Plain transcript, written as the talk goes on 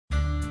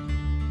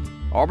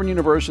Auburn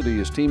University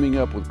is teaming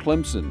up with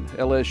Clemson,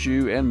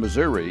 LSU, and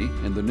Missouri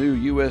in the new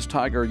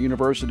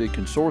University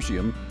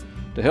Consortium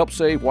to help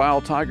save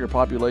wild tiger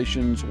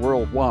populations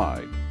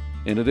worldwide.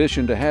 In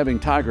addition to having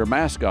tiger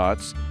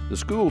mascots, the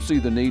schools see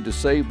the need to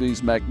save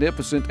these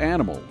magnificent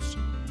animals.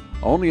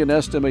 Only an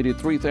estimated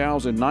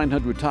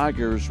 3,900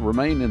 tigers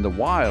remain in the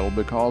wild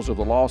because of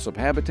the loss of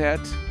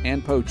habitat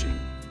and poaching.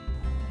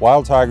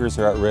 Wild tigers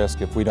are at risk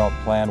if we don't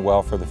plan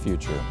well for the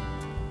future.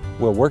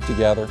 We'll work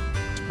together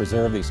to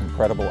preserve these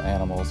incredible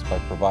animals by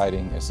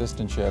providing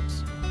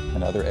assistantships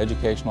and other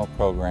educational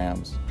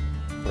programs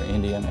for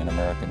Indian and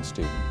American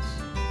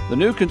students. The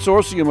new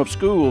consortium of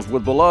schools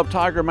with beloved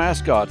tiger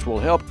mascots will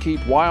help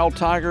keep wild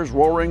tigers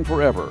roaring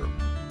forever.